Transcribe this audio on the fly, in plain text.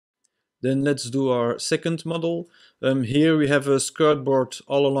Then let's do our second model. Here we have a skirt board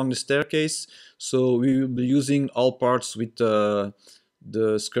all along the staircase. So we will be using all parts with the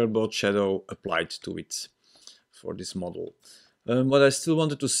skirt board shadow applied to it for this model. What I still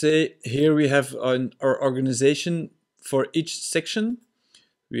wanted to say, here we have our organization for each section.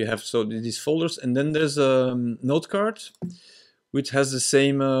 We have so these folders, and then there's a note card which has the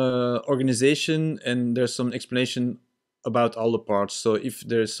same organization, and there's some explanation about all the parts. So if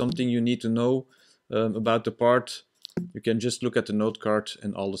there's something you need to know about the part, you can just look at the note card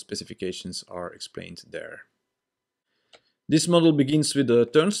and all the specifications are explained there. This model begins with a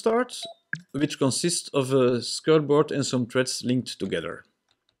turn start, which consists of a skirt board and some threads linked together.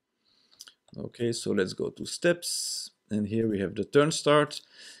 Okay, so let's go to steps, and here we have the turn start.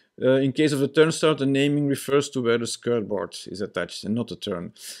 In case of the turn start, the naming refers to where the skirt board is attached and not the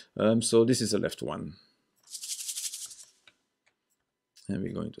turn. So this is the left one. And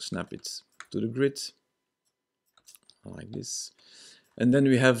we're going to snap it to the grid like this. And then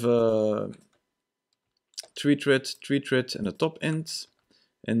we have a 3-thread, and a top end.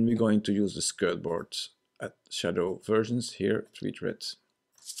 And we're going to use the skirt board at shadow versions here, 3-thread.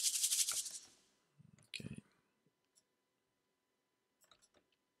 Okay.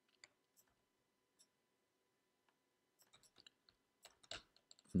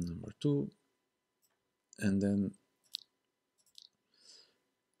 Number 2. And then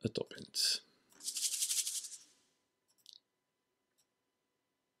a top end.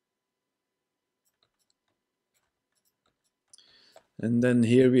 And then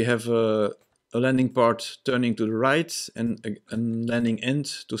here we have a landing part turning to the right and a landing end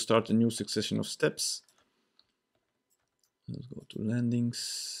to start a new succession of steps. Let's go to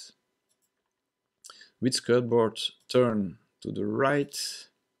landings. With skirt board, turn to the right.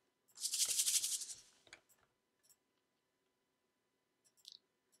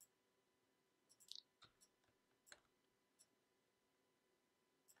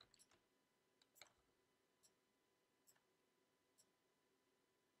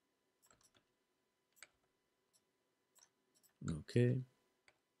 Okay.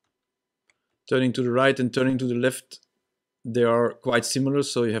 Turning to the right and turning to the left, they are quite similar,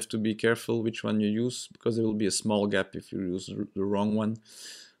 so you have to be careful which one you use, because there will be a small gap if you use the wrong one.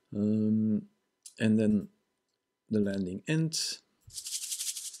 And then the landing end.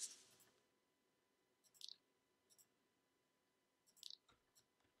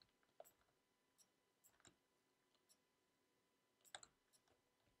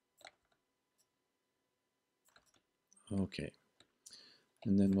 Okay.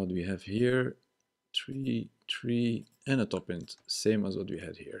 And then what we have here, 3, 3, and a top end, same as what we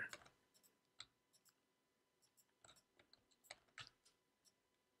had here.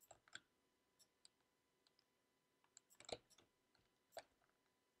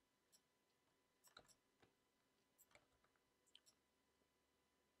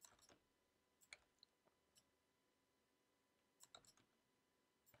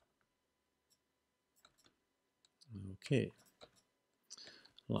 Okay,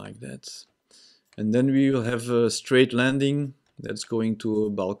 like that. And then we will have a straight landing that's going to a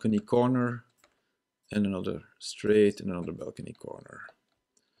balcony corner, and another straight and another balcony corner.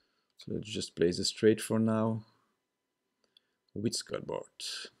 So let's just place a straight for now with skirt board.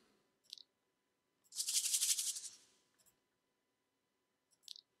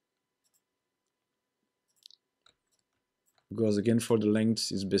 Because again, for the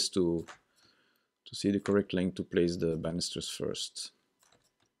length, it's best to see the correct length to place the banisters first.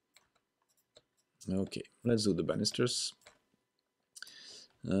 Okay, let's do the banisters.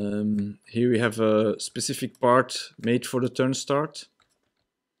 Here we have a specific part made for the turn start.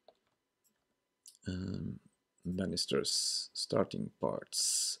 Banisters, starting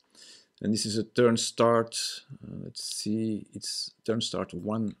parts. And this is a turn start. Let's see, it's turn start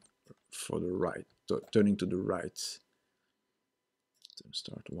 1 for the right, turning to the right. Turn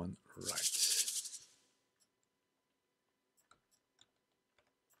start 1 right.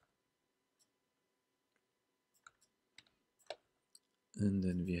 And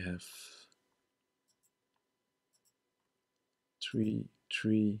then we have 3,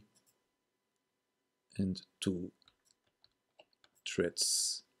 3, and 2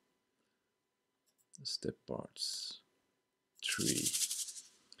 threads. Step parts 3.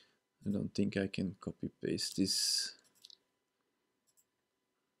 I don't think I can copy paste this.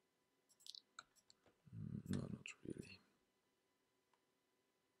 No, not really.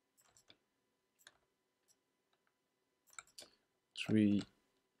 Three,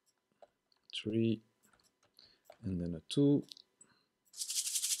 3, and then a 2.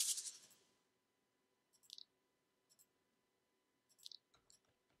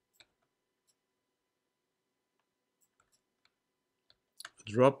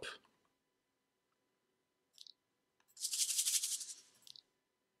 drop.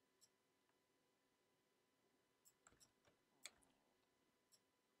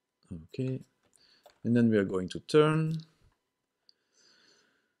 Okay, and then we are going to turn.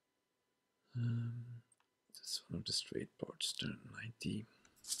 This one of the straight parts, turn 90.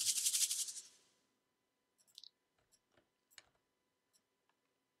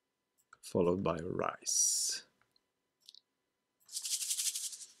 Followed by a rise.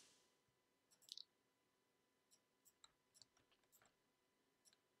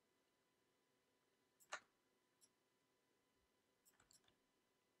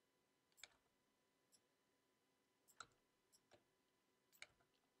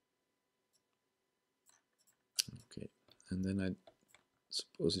 Okay, and then I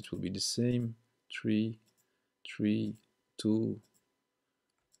suppose it will be the same. 3, 3, 2,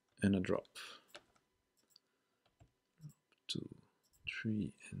 and a drop. 2,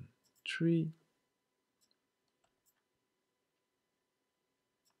 3, and 3.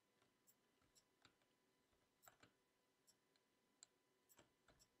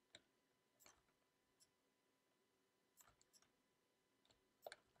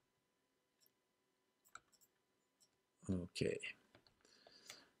 Okay.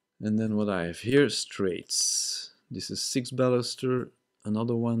 And then what I have here, straights. This is 6 baluster,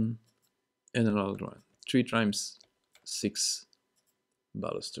 another one, and another one. 3 times 6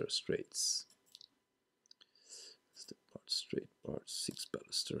 baluster straights. Step part, straight part, 6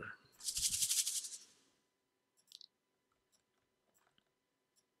 baluster.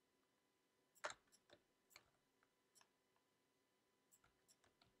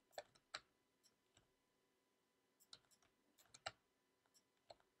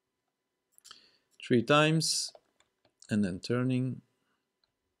 Three times, and then turning.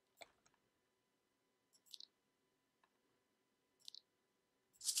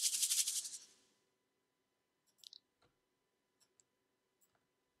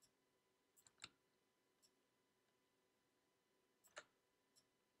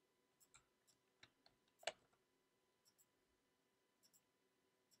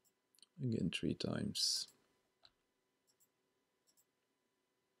 Again 3 times.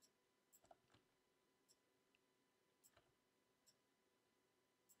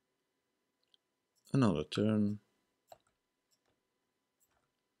 Another turn.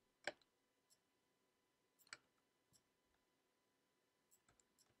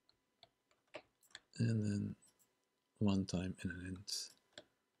 And then one time and an end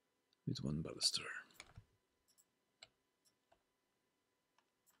with 1 baluster.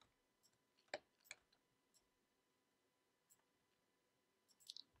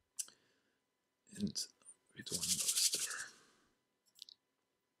 And with 1 baluster.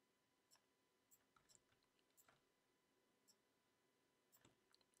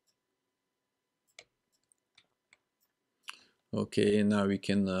 Okay, and now we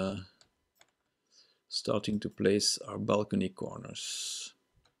can starting to place our balcony corners.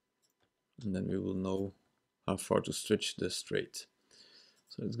 And then we will know how far to stretch the straight.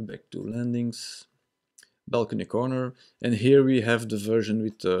 So let's go back to landings, balcony corner, and here we have the version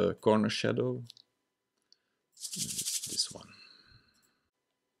with the corner shadow. It's this one.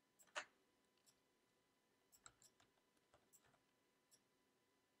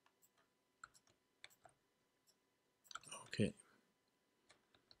 Okay.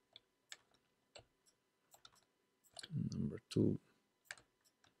 Number 2.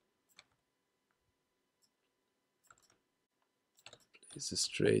 Place a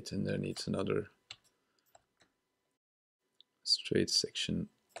straight, and there needs another straight section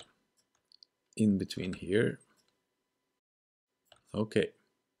in between here. Okay.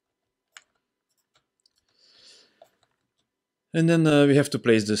 And then we have to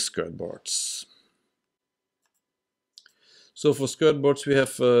place the skirt boards. So for skirt boards we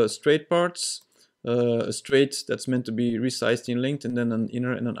have straight parts, a straight that's meant to be resized in length, and then an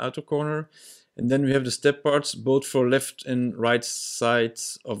inner and an outer corner. And then we have the step parts, both for left and right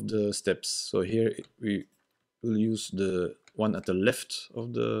sides of the steps. So here we will use the one at the left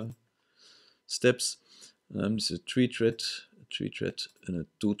of the steps. This is a 3-thread, and a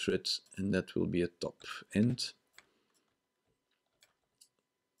 2-thread, and that will be a top end.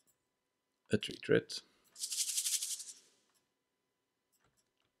 A 3-thread.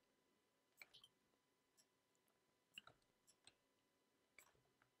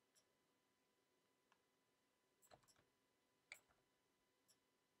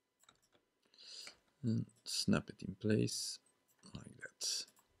 And snap it in place like that.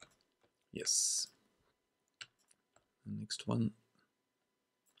 Yes. The next one,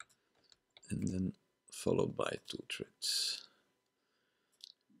 and then followed by 2 threads.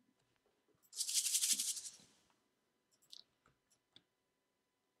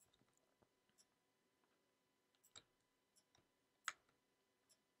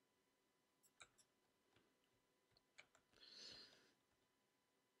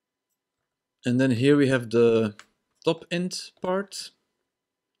 And then here we have the top end part.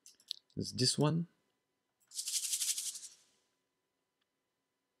 It's this one.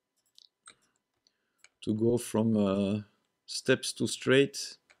 To go from steps to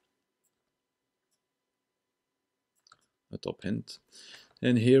straight. A top end.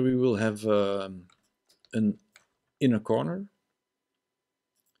 And here we will have an inner corner.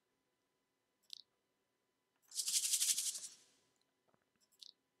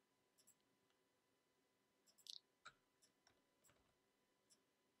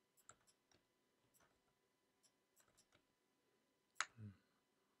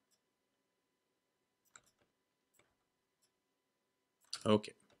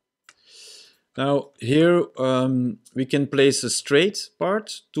 Okay. Now here we can place a straight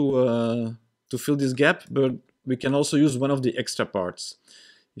part to fill this gap, but we can also use one of the extra parts.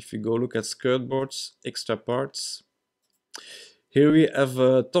 If you go look at skirt boards, extra parts, here we have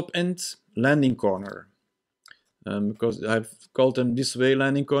a top end landing corner. Because I've called them this way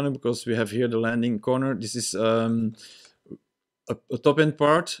landing corner because we have here the landing corner. This is a top end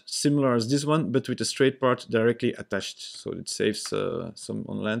part similar as this one, but with a straight part directly attached. So it saves some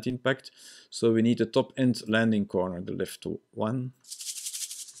on land impact. So we need a top end landing corner, the left one.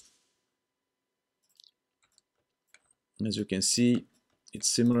 As you can see, it's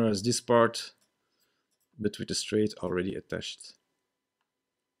similar as this part, but with a straight already attached.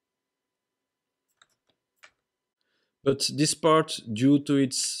 But this part, due to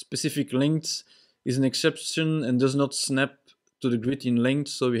its specific length, is an exception and does not snap to the grid in length,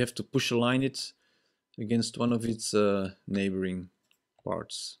 so we have to push align it against one of its neighboring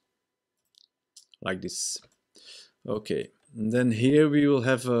parts, like this. Okay, and then here we will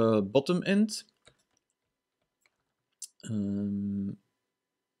have a bottom end. And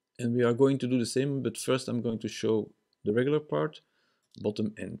we are going to do the same, but first I'm going to show the regular part.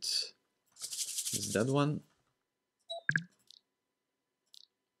 Bottom end is that one.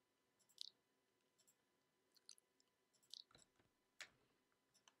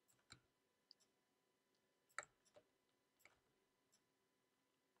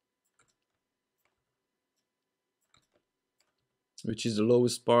 Which is the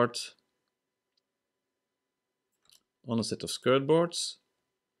lowest part on a set of skirt boards.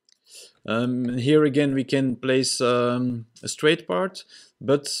 Here again we can place a straight part,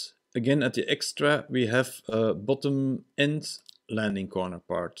 but again at the extra we have a bottom end landing corner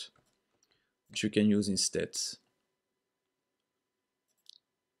part, which you can use instead.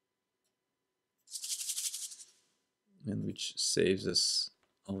 And which saves us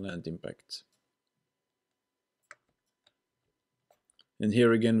on land impact. And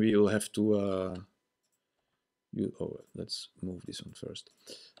here again we will have to let's move this one first.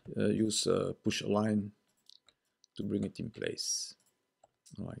 Use push align to bring it in place,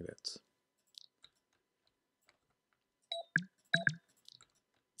 like that.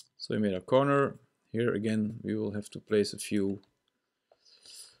 So we made a corner. Here again we will have to place a few,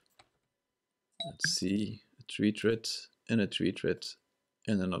 let's see, a 3 thread and a 3 thread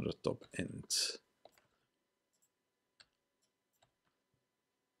and another top end.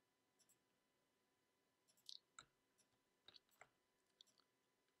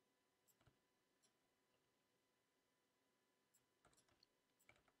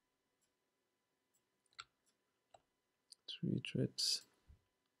 Three threads.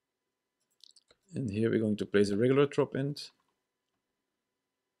 And here we're going to place a regular top end.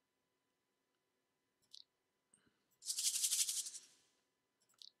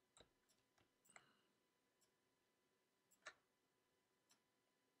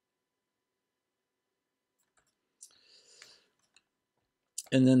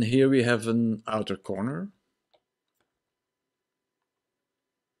 And then here we have an outer corner.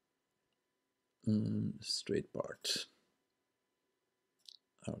 Straight part.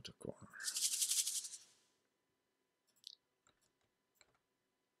 Outer corner.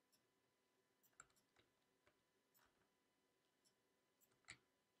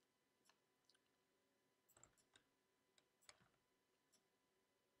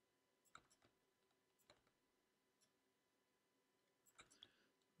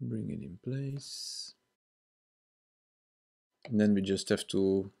 Bring it in place. And then we just have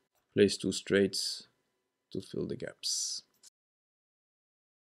to place 2 straights to fill the gaps.